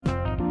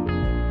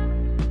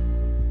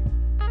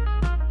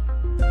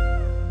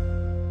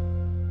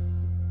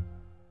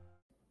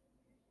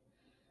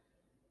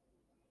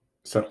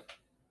So,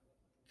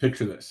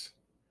 picture this.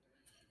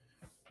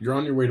 You're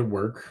on your way to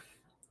work,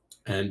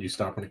 and you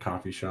stop in a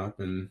coffee shop,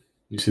 and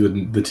you see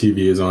the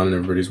TV is on, and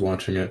everybody's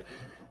watching it,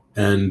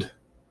 and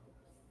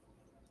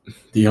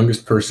the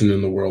youngest person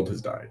in the world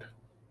has died.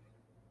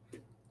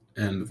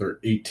 And they're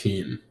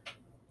 18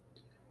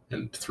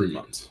 and 3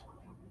 months.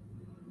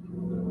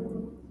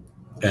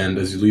 And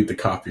as you leave the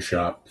coffee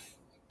shop,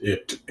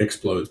 it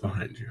explodes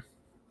behind you.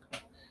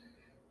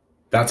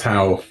 That's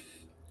how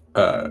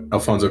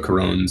Alfonso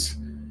Cuarón's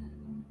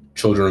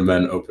Children of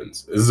Men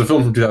opens. This is a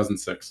film from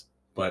 2006,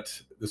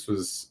 but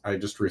I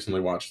just recently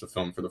watched the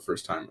film for the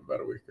first time about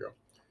a week ago.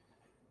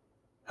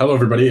 Hello,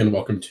 everybody, and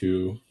welcome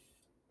to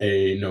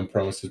a No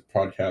Promises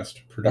podcast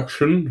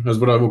production, is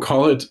what I will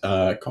call it,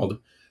 called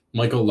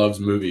Michael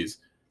Loves Movies.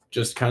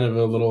 Just kind of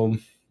a little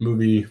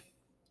movie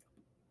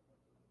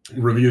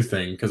review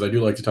thing, because I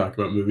do like to talk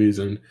about movies,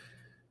 and,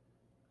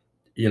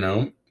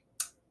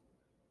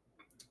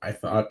 I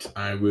thought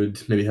I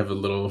would maybe have a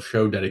little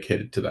show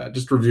dedicated to that.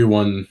 Just review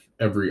one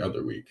every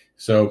other week.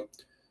 So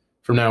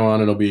from now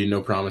on, it'll be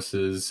No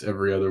Promises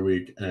every other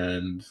week,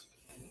 and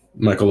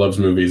Michael Loves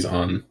Movies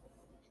on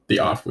the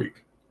off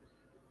week.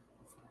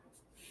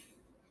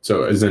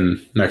 So as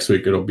in next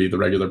week, it'll be the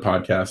regular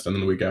podcast, and then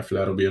the week after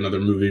that, it'll be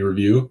another movie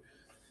review.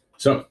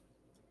 So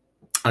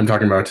I'm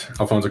talking about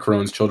Alfonso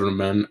Cuarón's Children of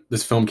Men.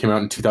 This film came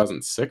out in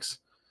 2006,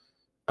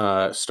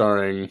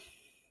 starring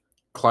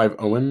Clive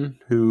Owen,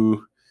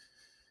 who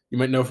you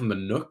might know from The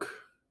Nook,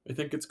 I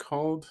think it's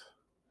called.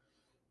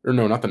 Or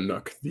no, not The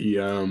Nook.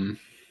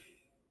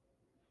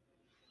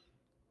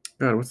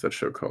 God, what's that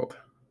show called?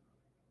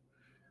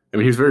 I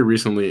mean, he was very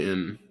recently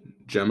in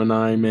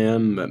Gemini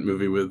Man, that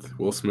movie with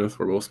Will Smith,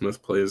 where Will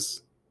Smith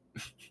plays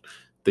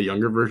the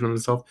younger version of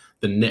himself.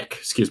 The Nick,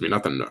 excuse me,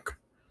 not The Nook.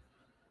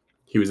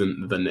 He was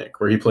in The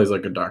Nick, where he plays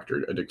like a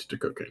doctor addicted to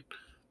cocaine.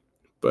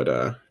 But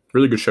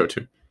really good show,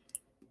 too.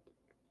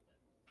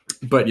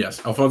 But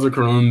yes, Alfonso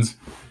Cuarón's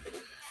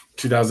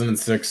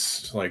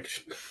 2006,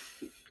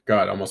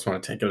 God, I almost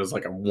want to take it as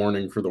like a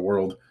warning for the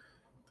world.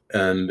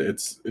 And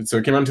so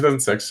it came out in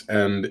 2006,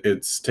 and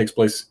it takes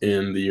place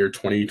in the year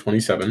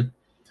 2027,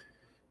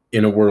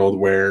 in a world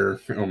where,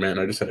 oh man,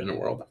 I just said in a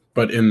world,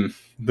 but in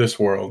this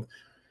world,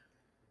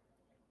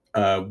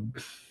 women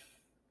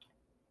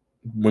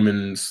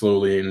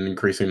slowly in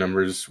increasing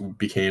numbers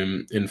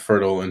became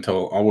infertile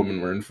until all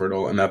women were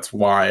infertile. And that's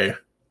why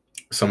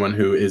someone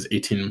who is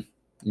 18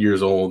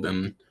 years old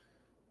and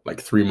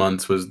 3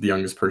 months was the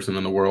youngest person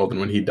in the world. And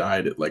when he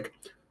died, it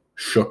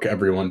shook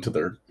everyone to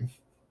their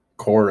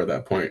core at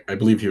that point. I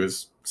believe he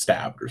was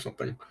stabbed or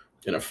something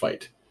in a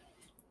fight.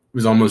 It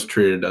was almost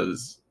treated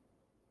as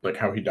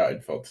how he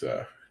died felt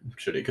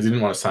shitty, because he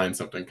didn't want to sign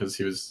something, because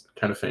he was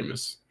kind of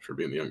famous for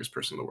being the youngest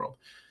person in the world,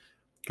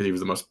 because he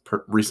was the most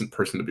recent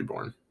person to be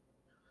born.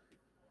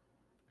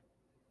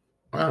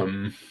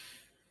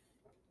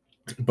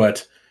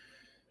 But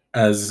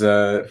as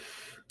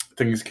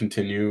things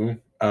continue,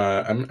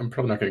 I'm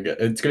probably not going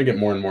to it's going to get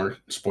more and more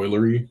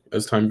spoilery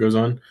as time goes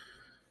on.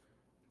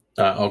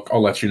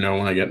 I'll let you know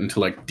when I get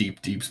into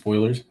deep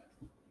spoilers.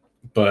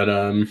 But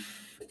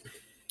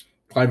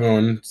Clive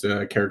Owen's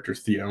character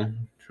Theo,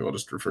 who I'll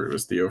just refer to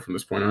as Theo from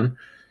this point on,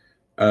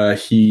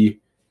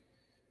 he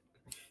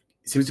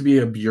seems to be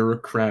a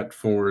bureaucrat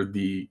for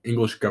the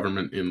English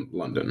government in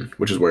London,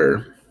 which is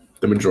where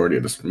the majority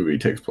of this movie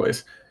takes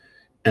place.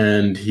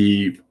 And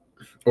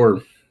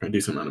or a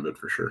decent amount of it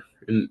for sure,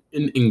 in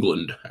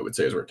England, I would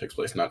say, is where it takes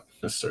place, not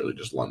necessarily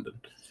just London.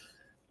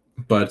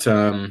 But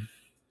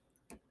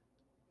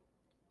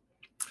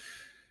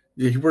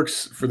yeah, he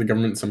works for the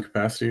government in some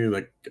capacity,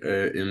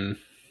 in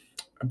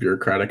a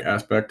bureaucratic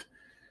aspect.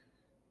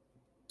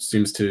 He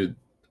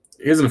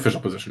has an official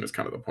position, is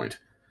kind of the point.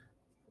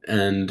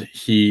 And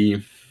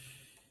he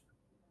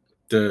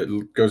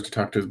goes to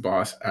talk to his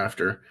boss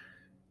after,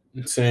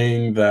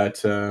 saying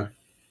that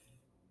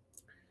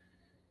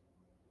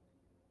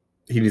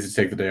he needs to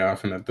take the day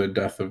off, and that the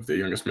death of the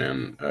youngest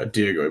man,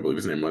 Diego, I believe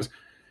his name was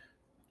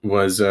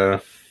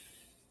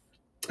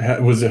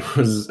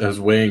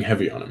weighing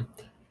heavy on him.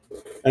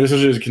 And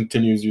essentially, as it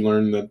continues, you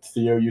learn that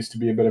Theo used to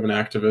be a bit of an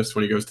activist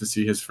when he goes to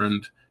see his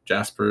friend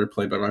Jasper,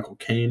 played by Michael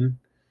Caine.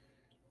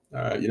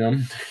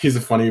 He's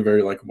a funny,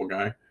 very likable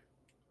guy.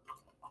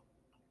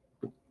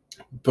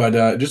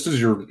 But just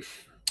as you're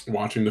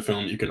watching the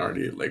film, you can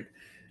already,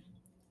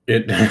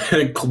 it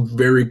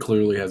very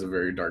clearly has a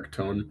very dark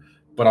tone.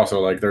 But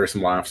also, there are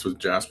some laughs with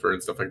Jasper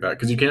and stuff like that.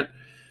 Because you can't,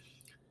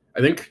 I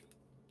think,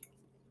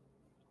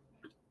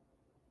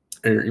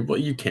 well,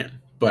 you can.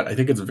 But I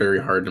think it's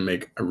very hard to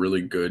make a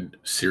really good,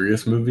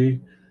 serious movie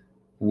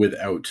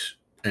without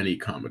any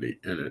comedy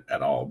in it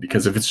at all.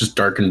 Because if it's just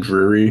dark and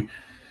dreary,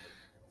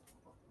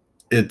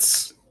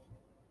 it's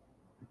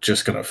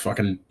just gonna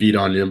fucking beat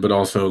on you. But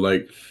also,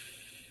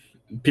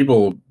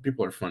 people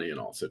are funny in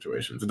all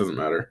situations. It doesn't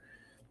matter.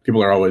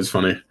 People are always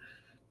funny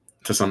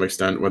to some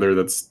extent, whether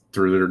that's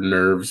through their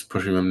nerves,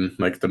 pushing them,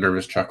 the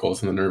nervous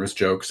chuckles and the nervous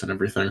jokes and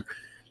everything.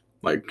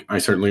 I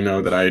certainly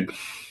know that I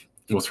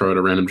will throw out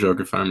a random joke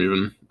if I'm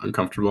even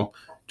uncomfortable,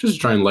 just to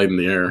try and lighten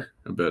the air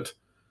a bit.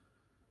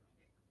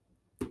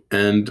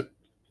 And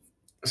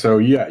so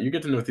yeah, you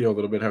get to know Theo a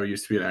little bit, how he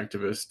used to be an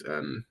activist,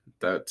 and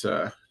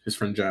that his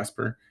friend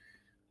Jasper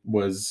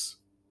was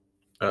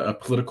a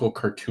political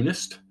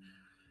cartoonist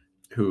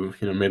who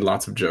made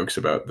lots of jokes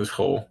about this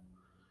whole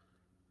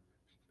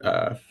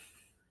uh,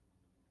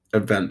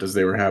 events as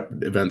they were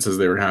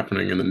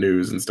happening in the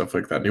news and stuff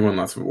like that. And he won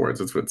lots of awards.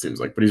 That's what it seems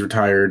like. But he's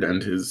retired,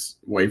 and his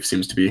wife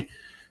seems to be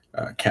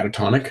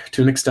catatonic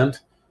to an extent.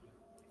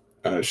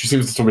 She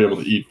seems to still be able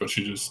to eat, but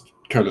she just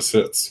kind of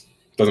sits,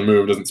 doesn't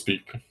move, doesn't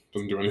speak,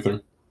 doesn't do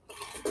anything.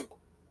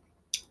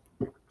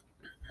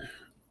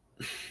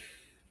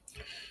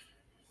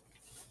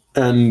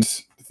 And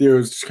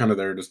Theo's just kind of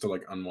there just to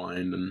like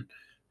unwind and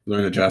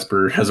learn that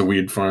Jasper has a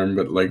weed farm,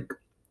 but like,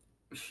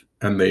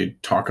 and they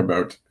talk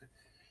about.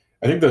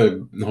 I think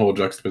the whole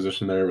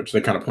juxtaposition there, which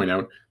they kind of point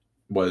out,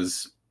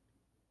 was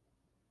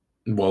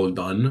well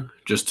done,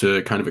 just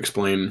to kind of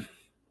explain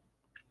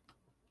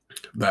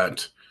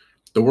that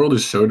the world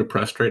is so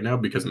depressed right now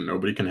because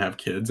nobody can have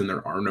kids and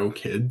there are no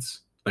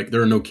kids. Like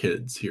there are no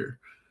kids here.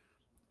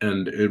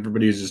 And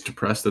everybody is just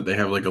depressed that they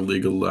have like a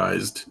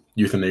legalized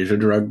euthanasia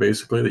drug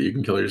basically that you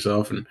can kill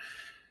yourself. And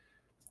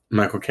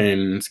Michael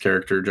Caine's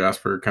character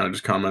Jasper kind of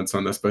just comments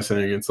on this by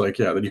saying it's like,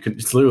 yeah, that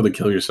it's legal to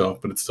kill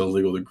yourself, but it's still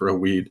legal to grow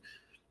weed.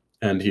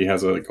 And he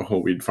has like a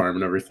whole weed farm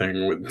and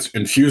everything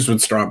infused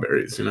with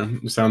strawberries.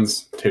 It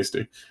sounds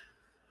tasty.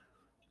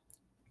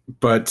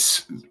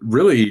 But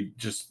really,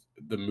 just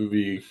the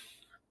movie,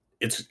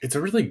 it's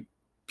a really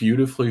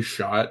beautifully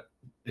shot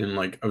in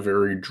like a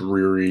very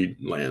dreary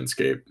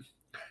landscape,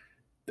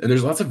 and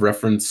there's lots of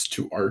reference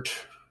to art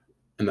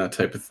and that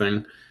type of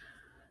thing.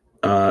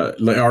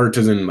 Like art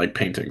is in like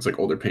paintings, like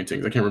older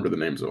paintings. I can't remember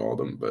the names of all of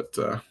them, but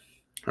I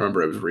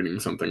remember I was reading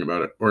something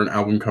about it, or an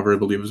album cover, I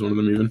believe, is one of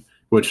them even,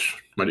 which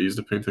might have used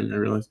a painting. I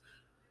realize,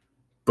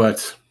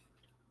 but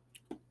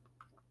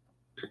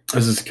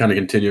this is kind of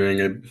continuing.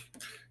 It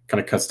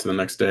kind of cuts to the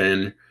next day,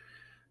 and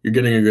you're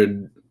getting a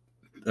good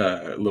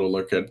little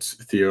look at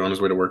Theo on his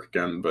way to work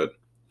again, but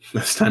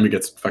this time he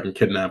gets fucking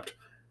kidnapped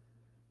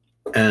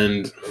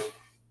and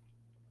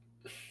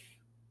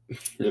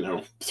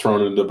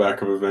thrown into the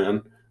back of a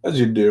van, as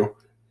you do.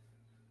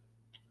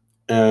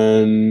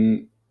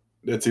 And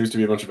it seems to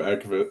be a bunch of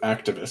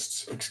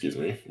activists, excuse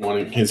me,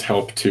 wanting his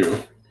help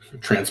to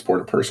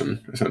transport a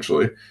person,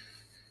 essentially,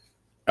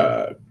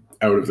 uh,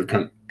 out of the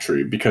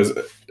country. Because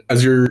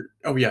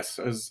oh yes,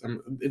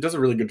 it does a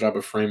really good job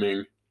of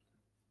framing.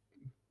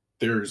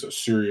 There's a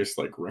serious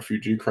like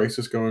refugee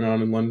crisis going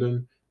on in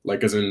London,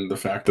 like as in the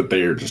fact that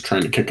they are just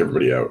trying to kick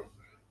everybody out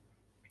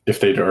if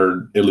they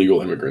are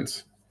illegal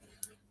immigrants,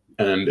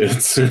 and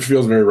it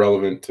feels very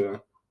relevant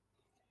to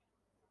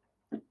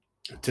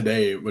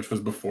today, which was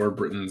before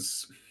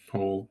Britain's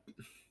whole,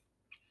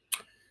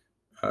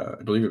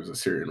 I believe it was a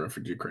Syrian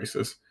refugee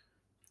crisis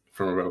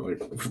from about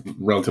like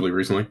relatively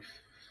recently,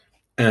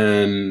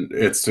 and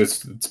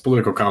its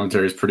political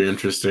commentary is pretty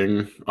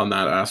interesting on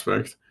that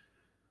aspect.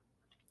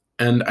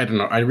 And I don't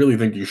know, I really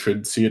think you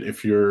should see it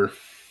if you're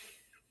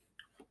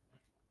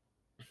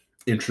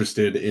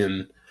interested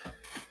in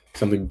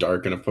something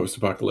dark and a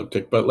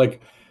post-apocalyptic, but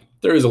like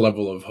there is a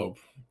level of hope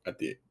at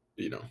the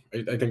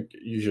I think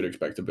you should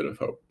expect a bit of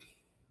hope.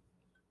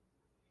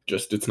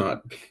 Just it's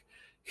not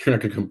you're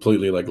not gonna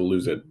completely like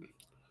lose it.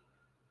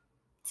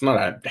 It's not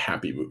a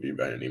happy movie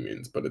by any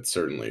means, but it's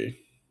certainly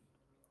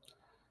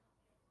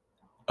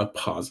a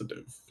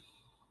positive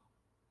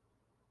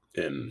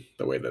in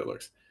the way that it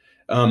looks.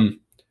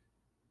 Um,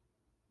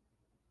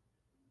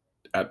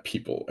 at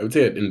people, I would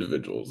say at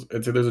individuals.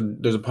 I'd say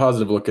there's a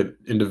positive look at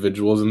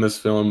individuals in this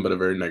film, but a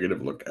very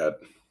negative look at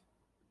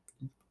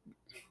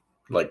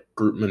like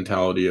group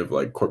mentality of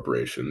like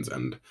corporations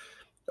and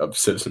of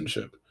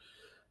citizenship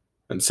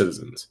and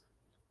citizens.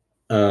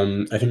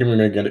 I think I'm going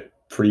to get it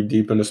pretty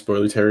deep into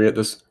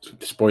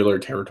spoiler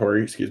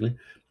territory, excuse me,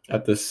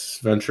 at this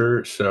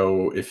venture.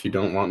 So if you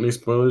don't want any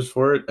spoilers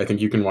for it, I think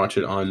you can watch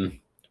it on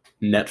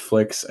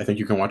Netflix. I think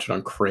you can watch it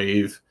on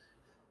Crave,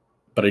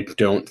 but I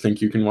don't think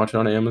you can watch it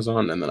on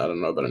Amazon. And then I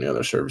don't know about any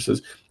other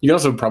services. You can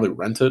also probably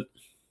rent it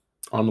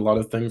on a lot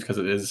of things because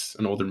it is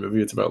an older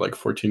movie. It's about like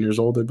 14 years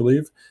old, I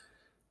believe.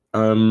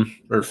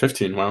 Or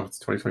 15. Wow, it's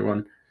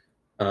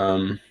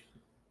 2021.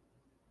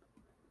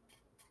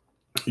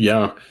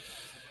 Yeah,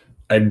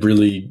 I'd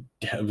really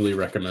heavily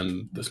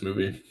recommend this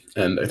movie,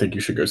 and I think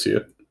you should go see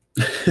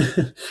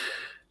it.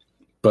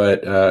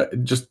 But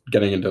just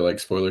getting into like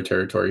spoiler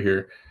territory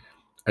here,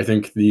 I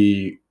think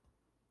the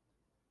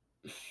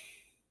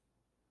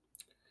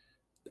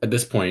at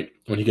this point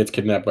when he gets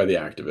kidnapped by the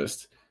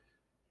activist,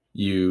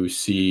 you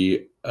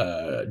see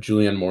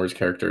Julianne Moore's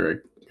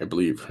character. I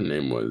believe her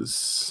name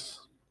was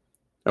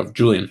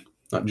Julian,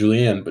 not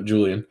Julianne, but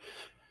Julian.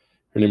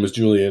 Her name was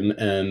Julian,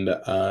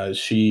 and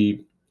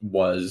she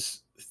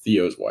was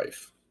Theo's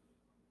wife,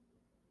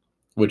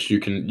 which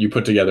you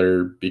put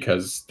together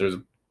because there's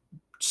a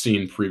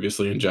scene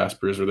previously in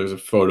Jasper's where there's a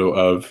photo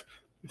of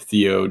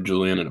Theo,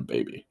 Julian, and a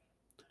baby.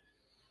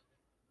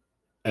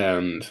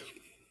 And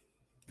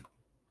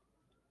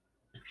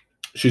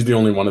she's the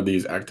only one of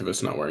these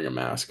activists not wearing a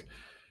mask.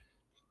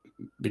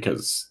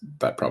 because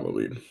that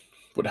probably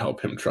would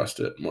help him trust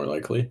it more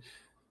likely.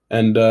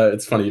 And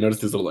it's funny, you notice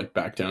these little like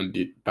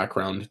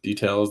background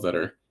details that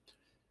are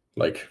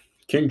like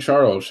King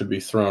Charles should be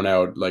thrown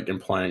out, like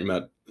implying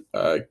that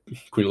uh,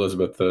 Queen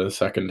Elizabeth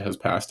II has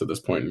passed at this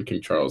point, and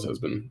King Charles has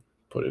been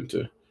put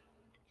into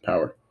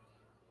power.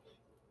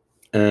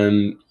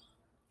 And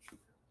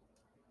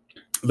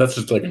that's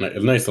just like a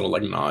nice little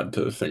like nod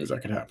to things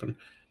that could happen.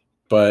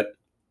 But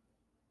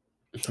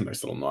it's a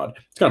nice little nod.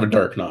 It's kind of a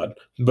dark nod,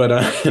 but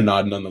a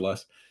nod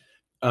nonetheless.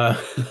 Uh,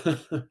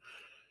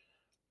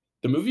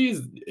 the movie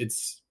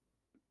is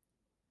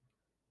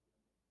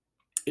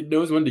it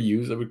knows when to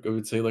use. I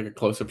would say like a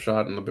close up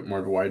shot and a bit more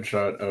of a wide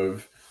shot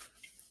of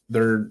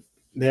their.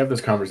 They have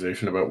this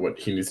conversation about what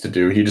he needs to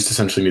do. He just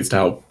essentially needs to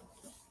help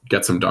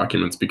get some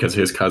documents because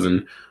his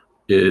cousin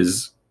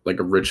is like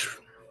a rich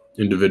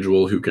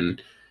individual who can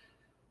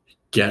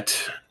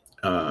get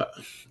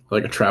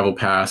like a travel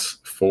pass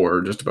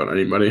for just about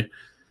anybody,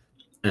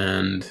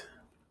 and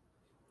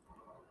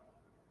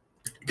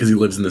because he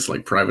lives in this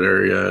like private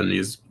area and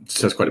he's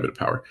just has quite a bit of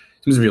power.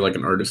 Seems to be like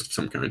an artist of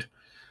some kind.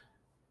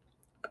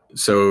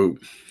 So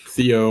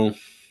Theo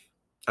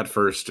at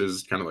first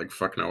is kind of like,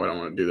 fuck no, I don't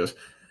want to do this.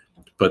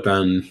 But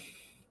then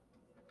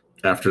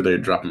after they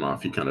drop him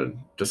off, he kind of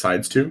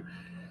decides to.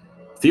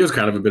 Theo's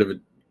kind of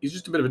he's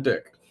just a bit of a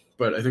dick.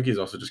 But I think he's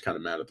also just kind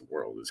of mad at the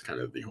world, is kind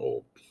of the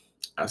whole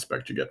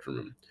aspect you get from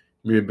him.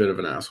 Maybe a bit of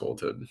an asshole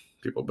to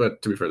people.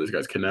 But to be fair, these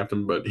guys kidnapped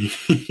him. But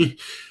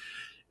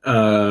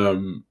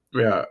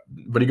yeah.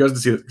 But he goes to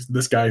see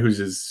this guy who's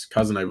his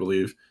cousin, I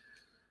believe.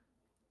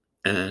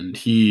 And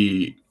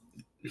he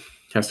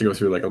has to go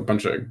through like a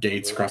bunch of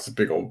gates across this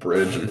big old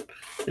bridge and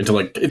into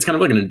like it's kind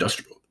of like an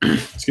industrial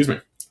excuse me,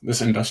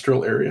 this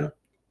industrial area.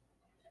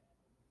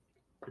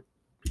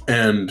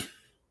 And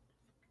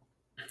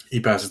he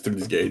passes through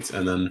these gates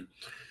and then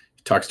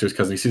he talks to his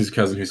cousin. He sees his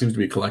cousin who seems to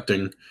be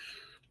collecting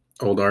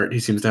old art. He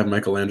seems to have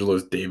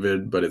Michelangelo's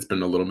David, but it's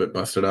been a little bit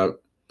busted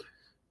up.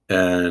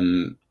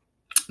 And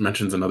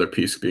mentions another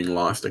piece being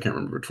lost. I can't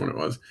remember which one it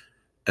was.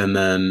 And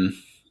then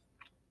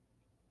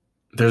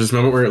there's this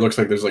moment where it looks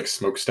like there's like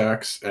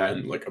smokestacks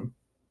and like a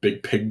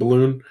big pig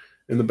balloon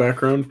in the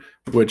background,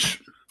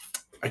 which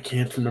I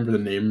can't remember the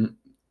name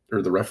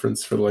or the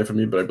reference for the life of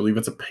me, but I believe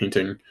it's a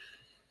painting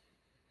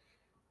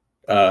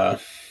that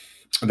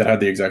had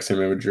the exact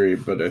same imagery,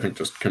 but I think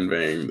just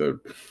conveying the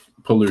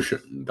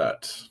pollution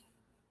that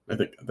I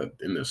think that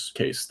in this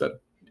case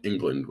that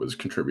England was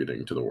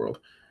contributing to the world,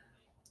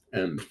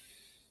 and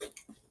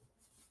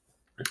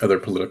other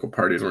political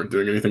parties weren't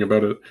doing anything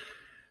about it.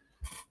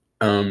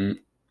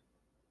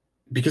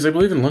 Because I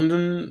believe in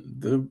London,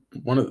 the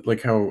one of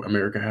like how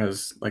America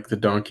has like the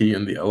donkey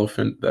and the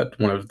elephant, that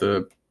one of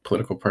the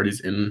political parties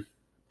in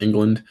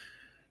England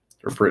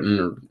or Britain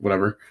or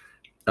whatever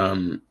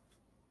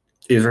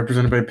is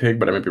represented by a pig,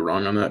 but I might be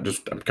wrong on that.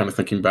 Just I'm kind of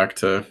thinking back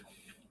to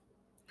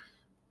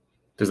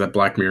there's that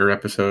Black Mirror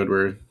episode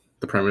where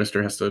the prime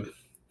minister has to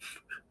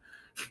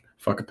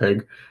fuck a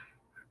pig,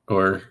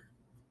 or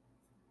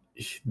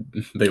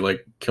they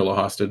like kill a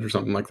hostage or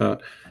something like that.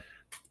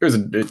 It was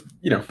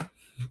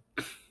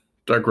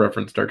dark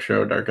reference, dark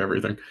show, dark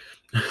everything,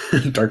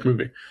 dark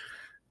movie.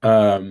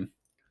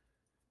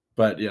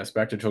 But yes,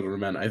 back to Children of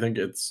Men. I think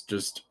it's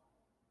just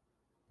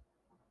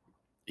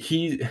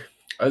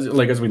as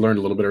we learned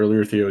a little bit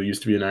earlier, Theo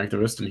used to be an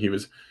activist, and he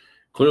was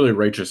clearly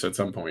righteous at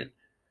some point.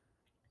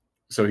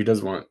 So he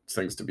does want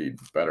things to be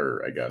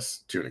better, I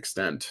guess, to an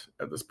extent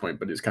at this point,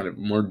 but he's kind of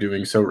more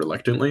doing so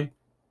reluctantly,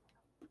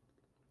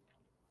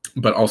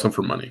 but also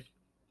for money,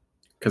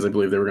 because I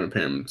believe they were going to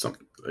pay him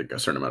something like a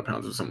certain amount of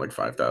pounds, or something like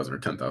 5,000 or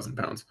 10,000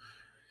 pounds,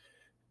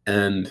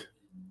 and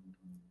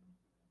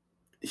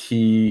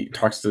he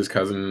talks to his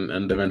cousin,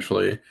 and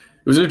eventually, it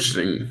was an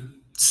interesting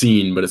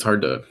scene, but it's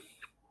hard to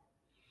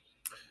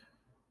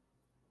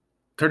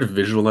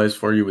visualize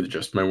for you with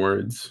just my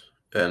words,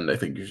 and I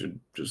think you should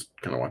just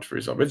kind of watch for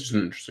yourself. It's just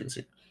an interesting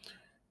scene.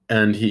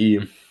 And they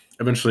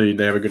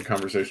have a good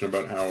conversation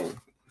about how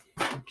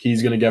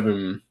he's going to give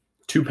him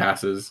 2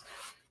 passes,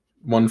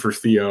 one for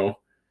Theo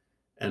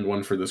and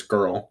one for this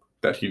girl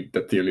that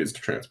Theo needs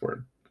to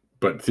transport.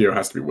 But Theo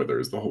has to be with her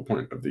is the whole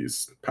point of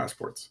these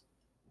passports.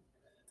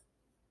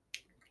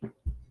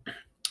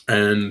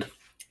 And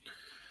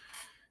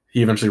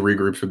he eventually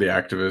regroups with the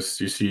activists.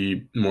 You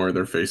see more of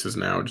their faces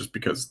now just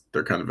because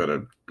they're kind of at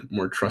a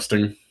more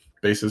trusting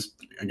basis,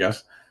 I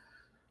guess.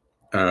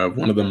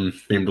 One of them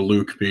named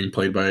Luke, being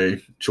played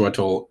by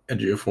Chiwetel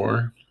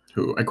Ejiofor,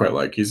 who I quite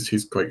like.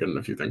 He's quite good in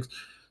a few things.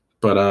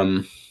 But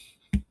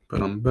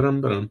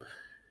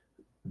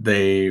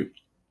they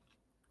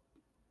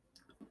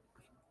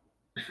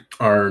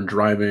are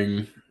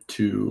driving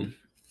to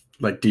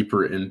like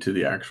deeper into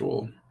the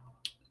actual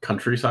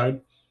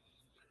countryside,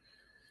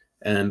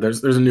 and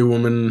there's a new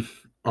woman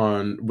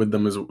on with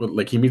them as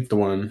like he meets the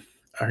one.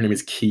 Her name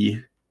is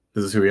Key.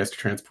 This is who he has to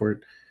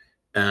transport.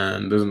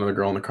 And there's another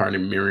girl in the car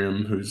named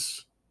Miriam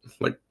who's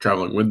like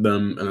traveling with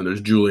them. And then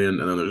there's Julian,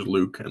 and then there's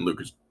Luke, and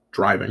Luke is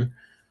driving.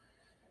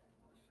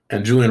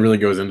 And Julian really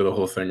goes into the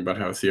whole thing about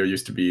how Theo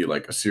used to be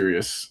like a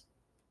serious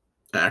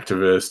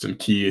activist, and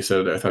Key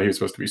said I thought he was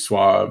supposed to be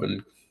suave,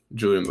 and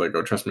Julian's like,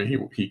 oh, trust me,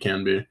 he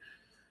can be.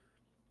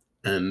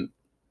 And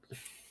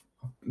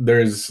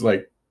there's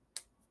like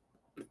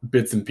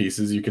bits and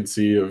pieces you can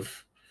see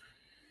of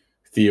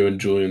Theo and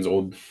Julian's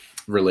old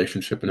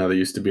relationship and how they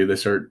used to be. They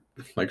start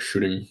like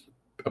shooting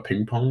a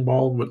ping pong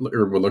ball,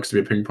 or what looks to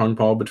be a ping pong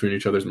ball, between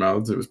each other's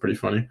mouths. It was pretty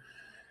funny.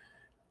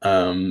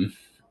 Um,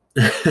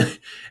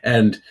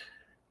 and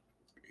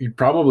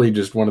probably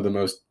just one of the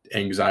most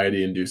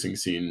anxiety-inducing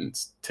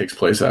scenes takes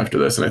place after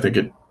this, and I think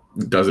it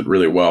does it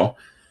really well.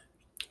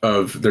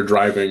 Of they're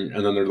driving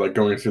and then they're like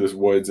going through this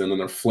woods and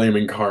then a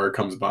flaming car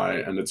comes by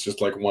and it's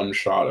just like one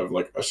shot of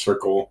like a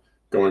circle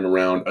going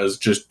around as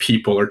just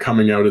people are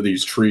coming out of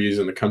these trees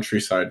in the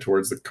countryside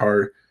towards the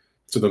car.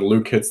 So then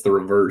Luke hits the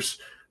reverse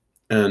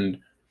and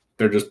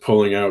they're just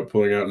pulling out,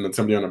 and then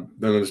somebody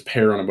then this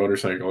pair on a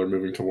motorcycle are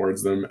moving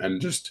towards them,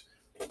 and just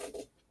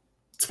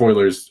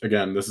spoilers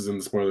again. This is in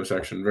the spoiler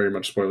section, very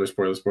much spoilers,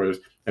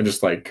 and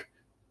just like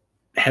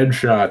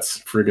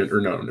headshots, friggin' or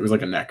no, it was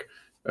like a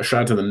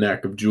shot to the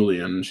neck of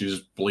Julian, and she's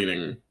just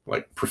bleeding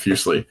like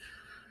profusely.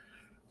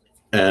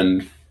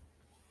 And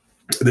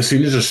the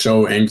scene is just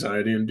so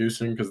anxiety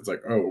inducing because it's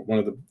like, oh, one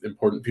of the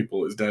important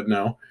people is dead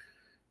now,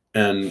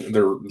 and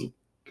they're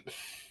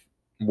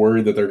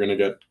worried that they're gonna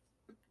get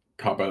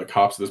caught by the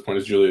cops at this point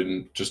as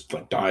Julian just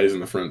like dies in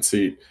the front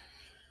seat.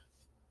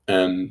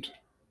 And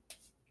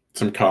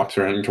some cops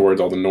are heading towards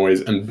all the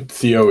noise, and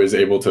Theo is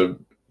able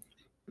to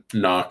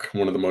knock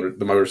one of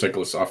the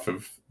motorcyclists off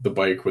of the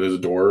bike with his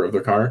door of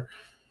the car.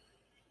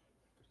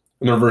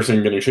 And they're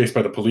reversing, getting chased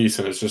by the police,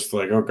 and it's just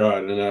like, oh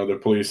god! And now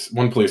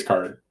one police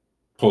car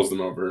pulls them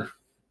over,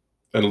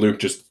 and Luke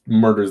just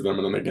murders them,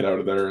 and then they get out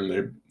of there and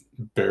they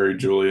bury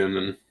Julian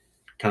and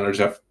kind of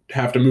just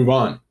have to move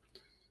on.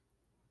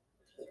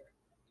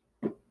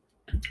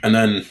 And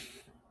then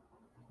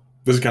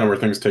this is kind of where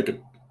things take a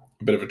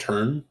bit of a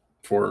turn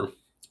for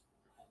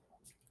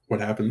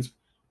what happens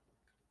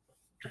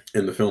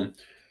in the film.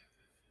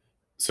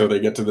 So they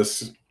get to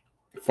this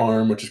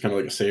farm, which is kind of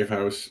like a safe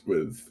house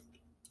with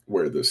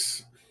where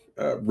this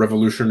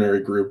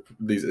revolutionary group,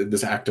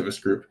 this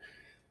activist group,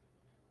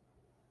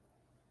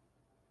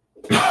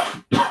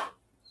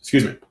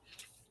 excuse me,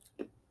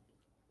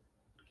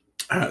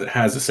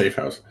 has a safe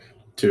house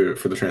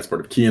for the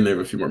transport of Key, and they have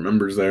a few more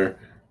members there,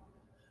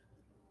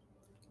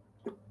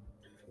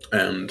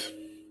 and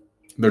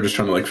they're just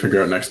trying to like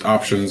figure out next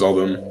options. All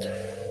of them,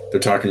 they're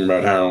talking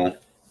about how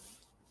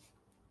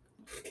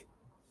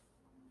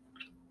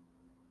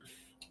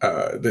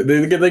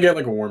they get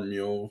like a warm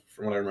meal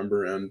from what I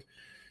remember, and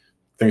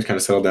things kind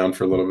of settle down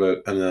for a little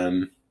bit, and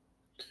then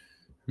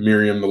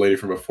Miriam, the lady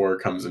from before,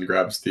 comes and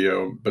grabs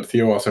Theo, but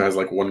Theo also has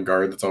like one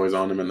guard that's always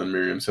on him, and then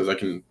Miriam says, "I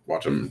can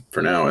watch him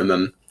for now," and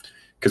then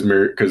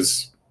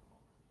because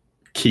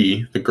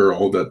Key, the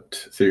girl that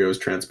Theo is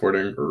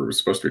transporting or was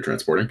supposed to be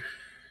transporting,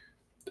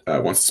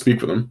 wants to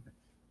speak with him,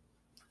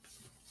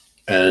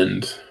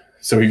 and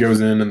so he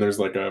goes in, and there's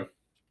like a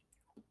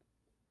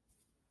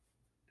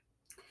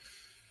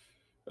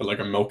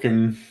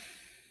milking,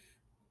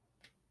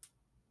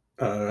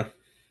 I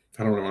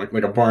don't know,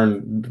 like a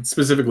barn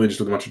specifically just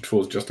with a bunch of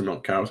tools just to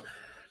milk cows,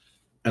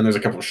 and there's a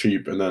couple of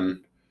sheep, and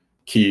then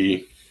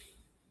Key.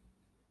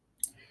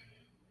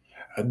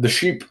 The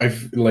sheep, I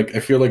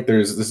feel like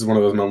this is one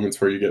of those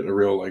moments where you get a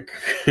real like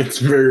it's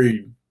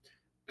very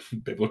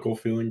biblical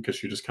feeling because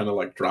she just kind of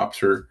like drops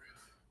her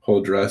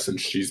whole dress and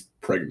she's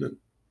pregnant,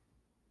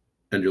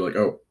 and you're like,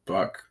 oh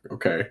fuck,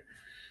 okay.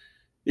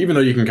 Even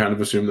though you can kind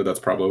of assume that that's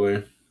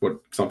probably what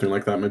something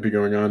like that might be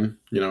going on,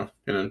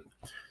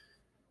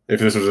 if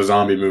this was a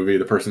zombie movie,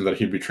 the person that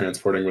he'd be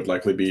transporting would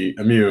likely be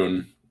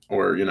immune,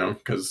 or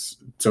because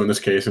so in this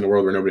case, in a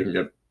world where nobody can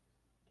get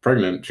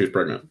pregnant, she's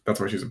pregnant. That's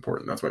why she's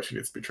important. That's why she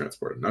needs to be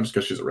transported, not just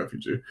because she's a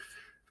refugee,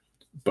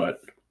 but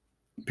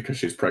because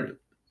she's pregnant,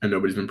 and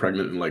nobody's been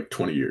pregnant in like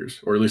 20 years,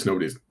 or at least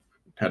nobody's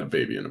had a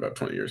baby in about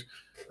 20 years,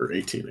 or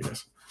 18, I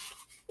guess.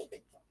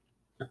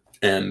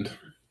 And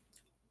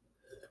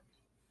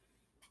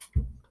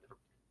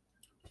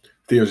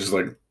Theo's just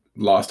like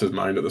lost his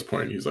mind at this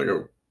point. He's like,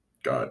 oh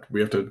god, we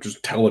have to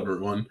just tell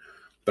everyone.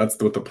 That's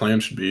what the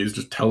plan should be, is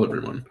just tell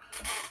everyone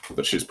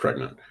that she's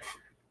pregnant.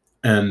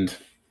 And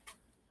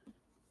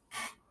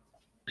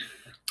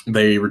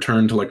they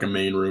return to like a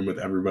main room with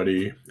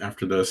everybody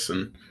after this,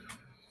 and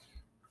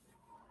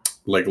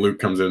like Luke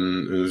comes in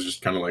and is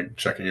just kind of like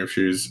checking if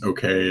she's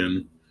okay,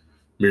 and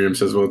Miriam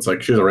says, well, it's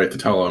like she has a right to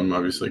tell him,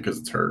 obviously, because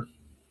it's her.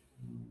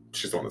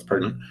 She's the one that's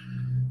pregnant.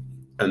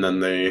 And then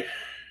they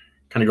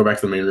kind of go back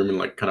to the main room and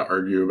like kind of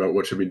argue about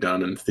what should be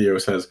done, and Theo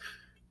says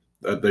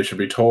that they should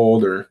be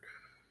told, or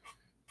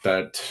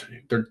that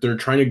they're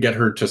trying to get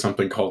her to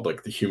something called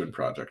like the Human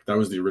Project. That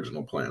was the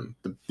original plan.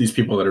 These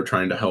people that are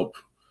trying to help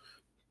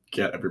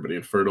get everybody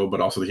infertile,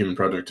 but also the Human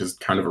Project is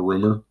kind of a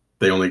rumor.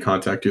 They only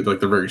contact you, like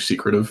they're very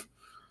secretive.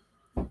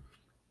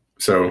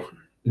 So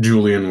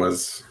Julian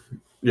was,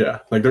 yeah,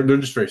 like they're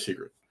just very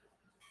secret.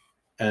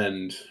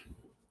 And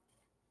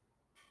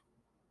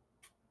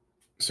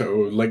so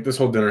like this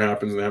whole dinner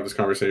happens and they have this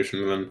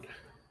conversation, and then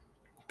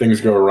things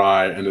go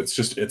awry, and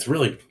it's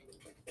really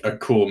a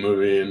cool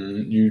movie,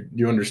 and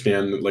you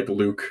understand that like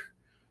Luke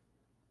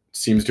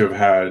seems to have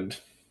had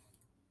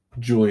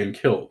Julian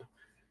killed,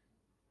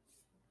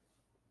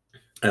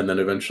 and then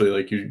eventually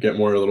like you get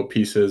more little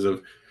pieces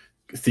of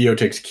Theo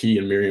takes Key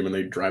and Miriam and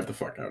they drive the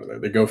fuck out of there.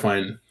 They go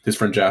find his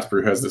friend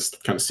Jasper who has this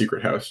kind of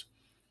secret house.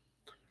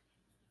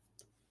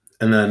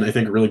 And then I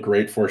think really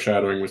great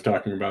foreshadowing was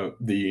talking about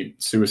the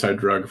suicide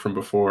drug from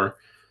before,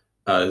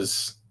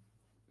 as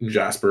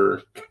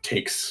Jasper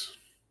takes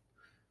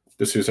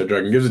the suicide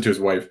drug and gives it to his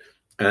wife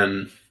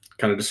and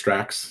kind of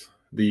distracts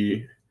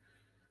the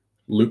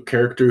Luke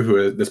character,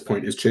 who at this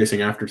point is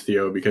chasing after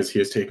Theo because he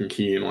has taken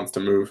Key and wants to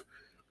move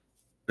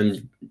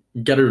and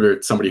get her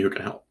to somebody who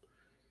can help.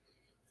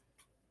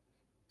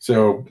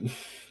 So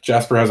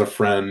Jasper has a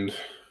friend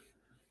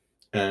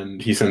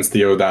and he sends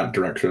Theo that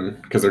direction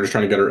because they're just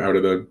trying to get her out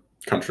of the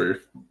country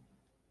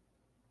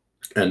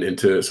and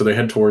into, so they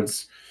head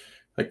towards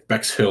like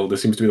Bexhill.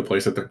 This seems to be the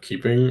place that they're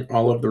keeping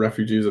all of the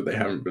refugees that they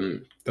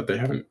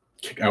haven't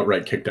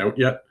outright kicked out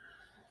yet.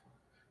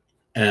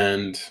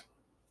 And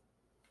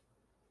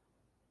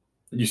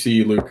you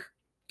see Luke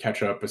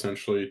catch up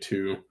essentially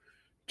to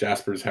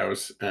Jasper's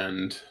house,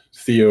 and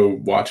Theo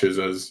watches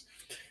as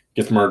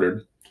gets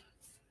murdered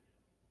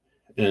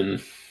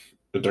in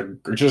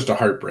just a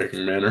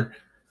heartbreaking manner.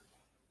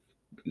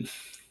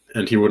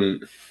 And he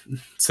wouldn't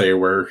say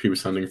where he was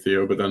sending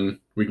Theo, but then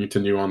we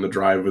continue on the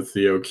drive with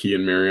Theo, Key,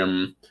 and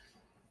Miriam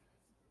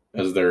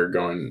as they're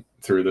going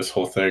through this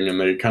whole thing. And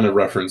they kind of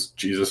referenced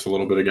Jesus a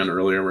little bit again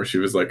earlier, where she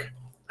was like,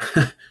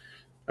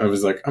 I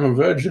was like, I'm a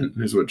virgin,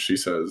 is what she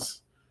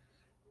says.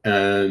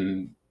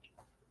 And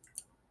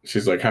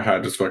she's like, haha,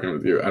 just fucking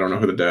with you. I don't know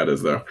who the dad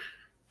is, though.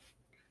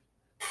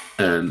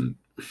 And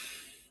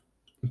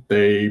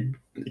they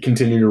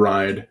continue to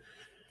ride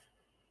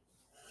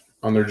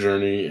on their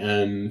journey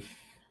and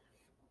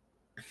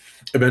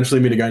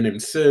eventually meet a guy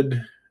named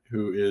Sid,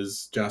 who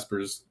is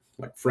Jasper's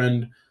like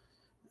friend,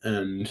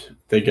 and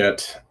they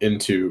get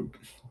into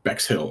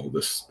Bexhill,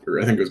 or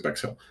I think it was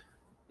Bexhill,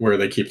 where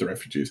they keep the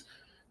refugees.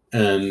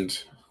 And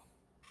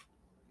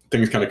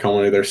things kind of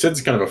culminate there.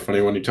 Sid's kind of a funny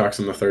one. He talks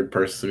in the third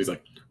person. He's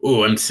like,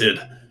 "Oh, I'm Sid,"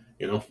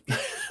 and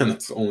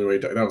that's the only way.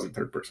 That was in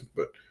third person,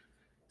 but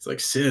it's like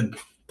Sid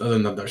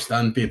doesn't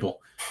understand people,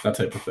 that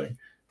type of thing.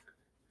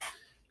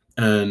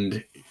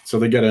 And so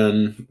they get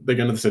into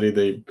the city.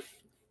 They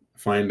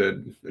find a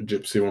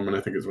gypsy woman,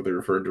 I think is what they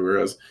referred to her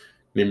as,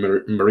 named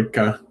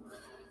Marika,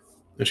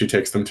 and she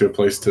takes them to a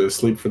place to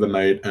sleep for the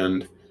night.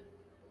 And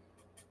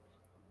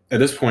at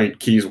this point,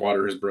 Key's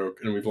water is broke,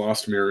 and we've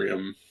lost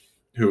Miriam,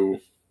 who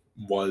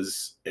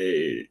was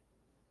a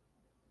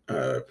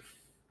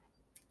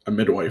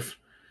midwife,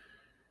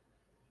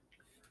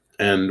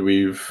 and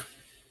we've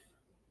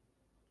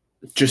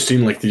just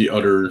seen like the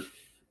utter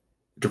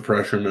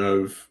depression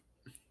of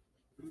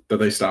that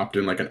they stopped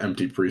in like an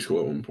empty preschool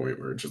at one point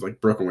where it's just like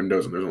broken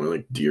windows and there's only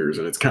like deers,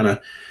 and it's kind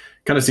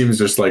of seems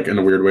just like in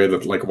a weird way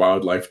that like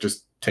wildlife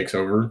just takes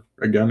over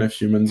again if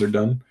humans are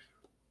done.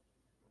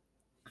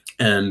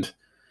 And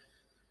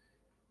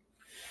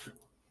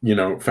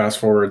fast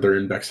forward, they're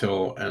in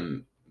Bexhill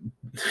and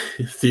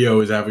Theo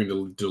is having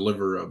to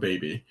deliver a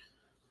baby,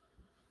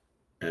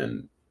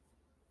 and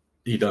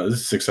he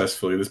does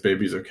successfully. This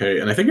baby's okay,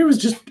 and I think it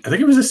was a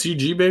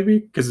CG baby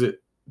because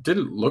it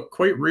didn't look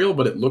quite real,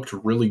 but it looked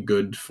really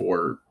good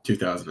for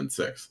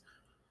 2006.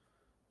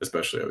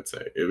 Especially, I would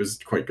say it was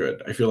quite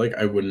good. I feel like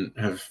I wouldn't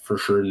have for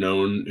sure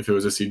known if it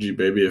was a CG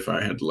baby if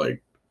I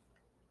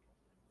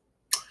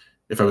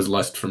was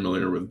less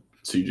familiar with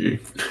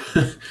CG.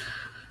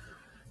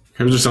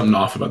 There was just something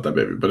off about that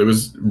baby, but it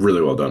was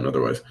really well done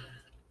otherwise.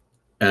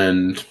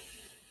 And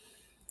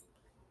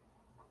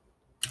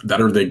that,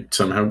 or they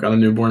somehow got a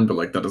newborn, but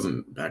like that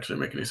doesn't actually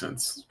make any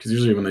sense because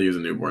usually when they use a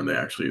newborn, they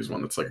actually use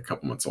one that's like a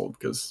couple months old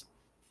because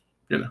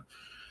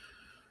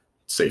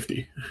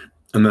safety.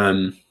 And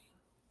then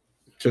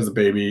she has a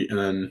baby, and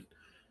then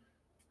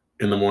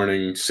in the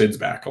morning, Sid's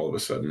back all of a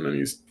sudden, and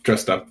he's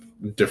dressed up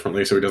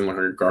differently so he doesn't look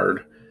like a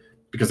guard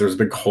because there's a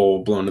big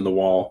hole blown in the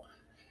wall,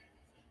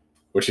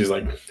 which he's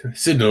like,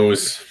 Sid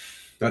knows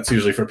that's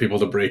usually for people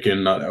to break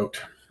in, not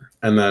out.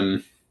 And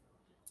then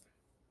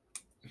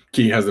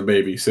Key has the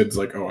baby. Sid's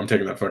like, oh, I'm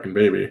taking that fucking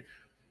baby.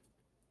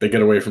 They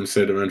get away from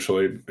Sid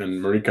eventually,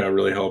 and Marika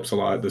really helps a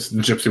lot, this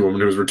gypsy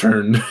woman who was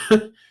returned.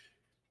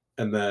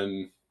 And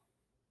then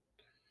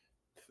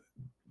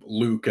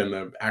Luke and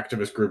the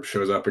activist group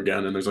shows up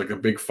again, and there's like a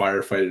big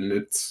firefight, and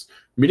it's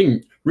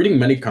reading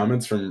many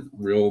comments from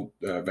real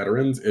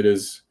veterans. It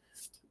is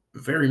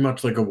very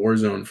much like a war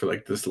zone for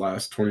like this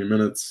last 20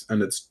 minutes,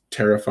 and it's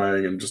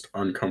terrifying and just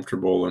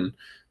uncomfortable and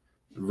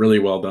really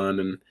well done.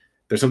 And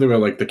there's something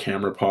about like the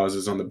camera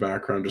pauses on the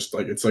background, just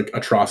like it's like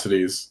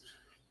atrocities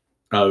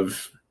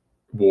of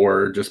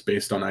war just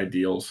based on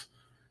ideals.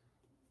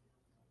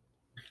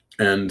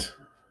 And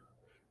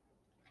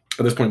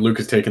at this point, Luke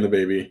has taken the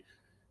baby,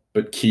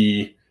 but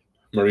Key,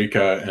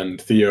 Marika, and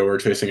Theo are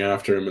chasing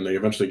after him, and they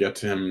eventually get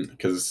to him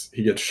because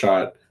he gets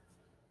shot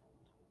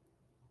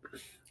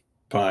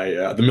by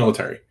the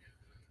military.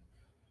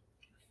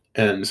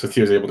 And so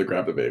Theo's able to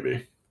grab the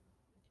baby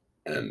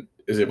and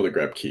is able to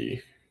grab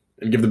Key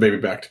and give the baby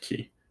back to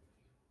Key.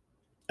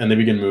 And they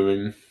begin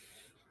moving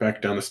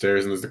back down the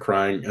stairs, and there's the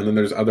crying. And then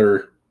there's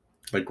other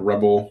like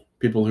rebel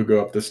people who go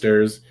up the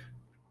stairs,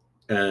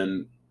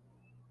 and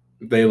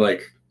they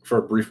like for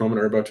a brief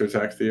moment are about to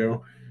attack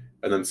Theo,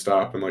 and then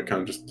stop and like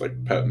kind of just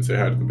like pet and say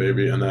hi to the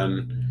baby. And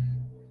then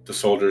the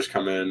soldiers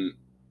come in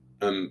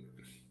and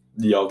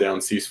yell down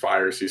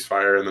ceasefire,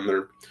 ceasefire, and then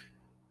they're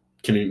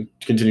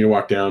continue to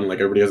walk down. Like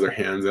everybody has their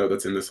hands out.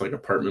 That's in this like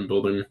apartment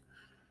building,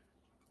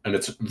 and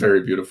it's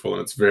very beautiful.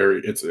 And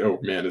it's oh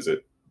man, is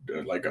it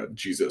like a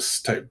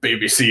Jesus type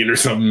baby scene or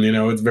something? You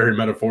know, it's very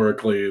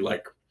metaphorically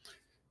like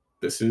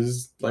this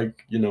is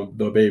like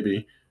the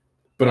baby,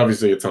 but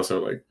obviously it's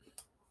also like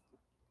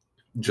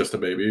just a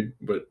baby.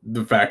 But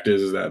the fact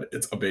is that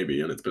it's a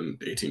baby, and it's been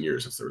 18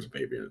 years since there was a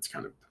baby, and it's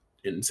kind of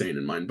insane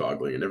and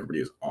mind-boggling, and everybody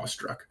is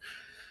awestruck.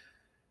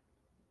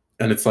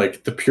 And it's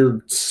like the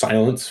pure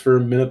silence for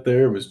a minute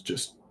there was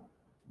just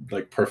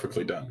like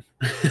perfectly done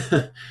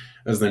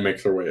as they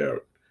make their way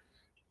out.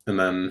 And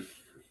then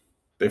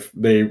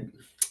they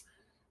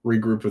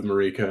regroup with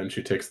Marika, and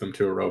she takes them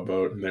to a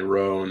rowboat, and they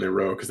row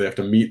because they have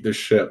to meet the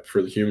ship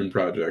for the human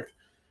project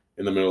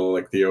in the middle of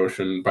like the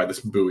ocean by this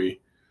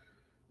buoy.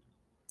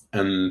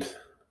 And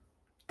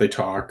they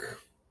talk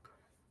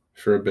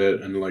for a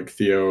bit, and like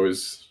Theo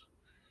is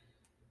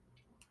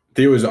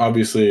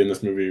obviously in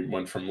this movie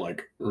went from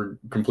like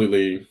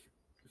completely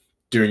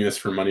doing this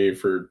for money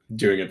for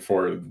doing it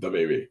for the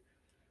baby.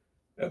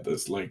 At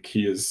this, like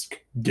he has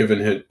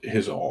given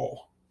his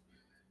all.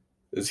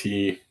 As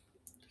he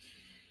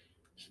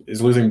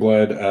is losing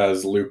blood,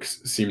 as Luke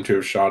seemed to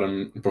have shot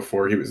him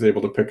before he was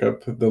able to pick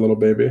up the little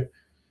baby,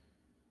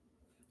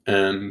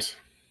 and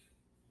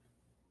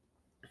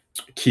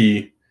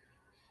Key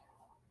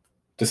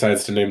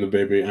decides to name the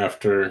baby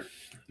after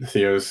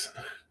Theo's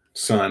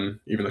son,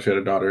 even though she had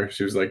a daughter.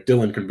 She was like,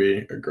 Dylan can be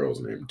a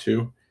girl's name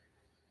too.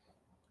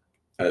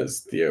 As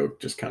Theo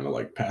just kind of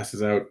like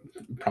passes out,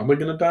 probably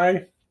gonna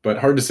die, but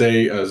hard to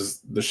say as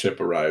the ship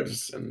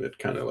arrives and it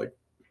kind of like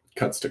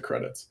cuts to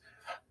credits.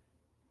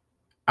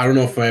 I don't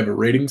know if I have a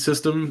rating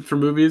system for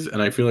movies,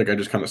 and I feel like I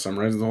just kind of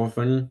summarized the whole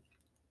thing.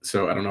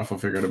 So I don't know if I'll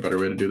figure out a better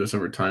way to do this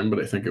over time, but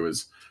I think it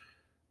was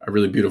a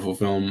really beautiful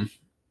film.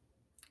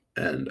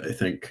 And I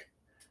think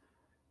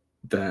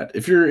that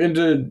if you're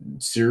into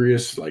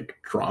serious like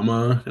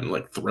drama and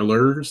like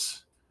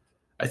thrillers,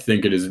 I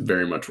think it is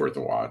very much worth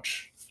a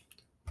watch.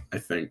 I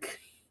think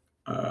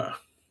I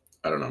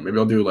don't know, maybe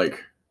I'll do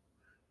like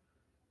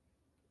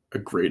a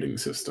grading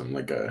system,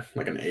 like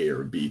an A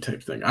or a B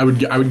type thing. I would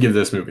give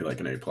this movie like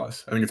an A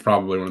plus. I think it's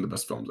probably one of the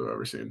best films I've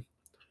ever seen,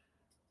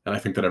 and I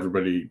think that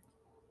everybody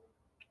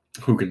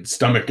who can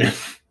stomach it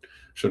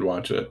should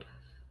watch it,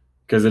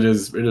 because it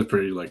is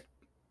pretty like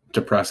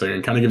depressing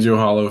and kind of gives you a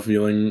hollow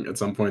feeling at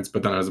some points,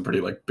 but then it has a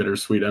pretty like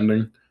bittersweet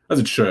ending, as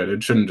it should.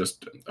 It shouldn't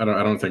just. I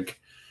don't think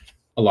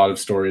a lot of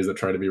stories that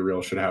try to be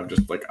real should have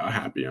just like a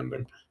happy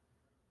ending,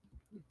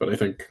 but I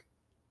think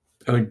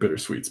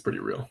bittersweet's pretty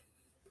real.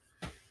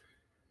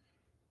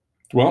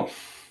 Well,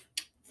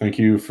 thank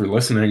you for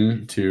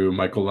listening to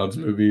Michael Loves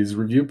Movies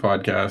review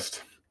podcast.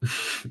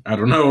 I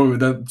don't know,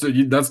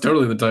 that's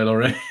totally the title,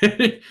 right?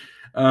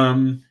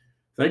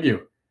 Thank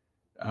you.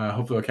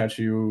 Hopefully I'll catch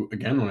you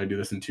again when I do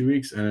this in 2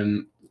 weeks.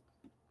 And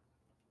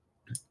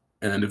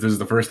if this is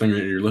the first thing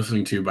that you're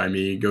listening to by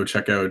me, go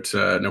check out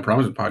No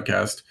Promises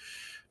podcast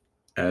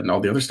and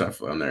all the other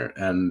stuff on there.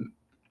 And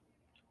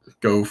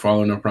go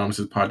follow No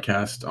Promises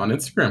podcast on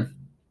Instagram.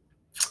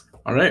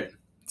 All right.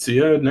 See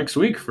you next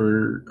week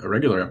for a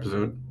regular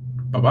episode.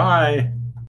 Bye-bye.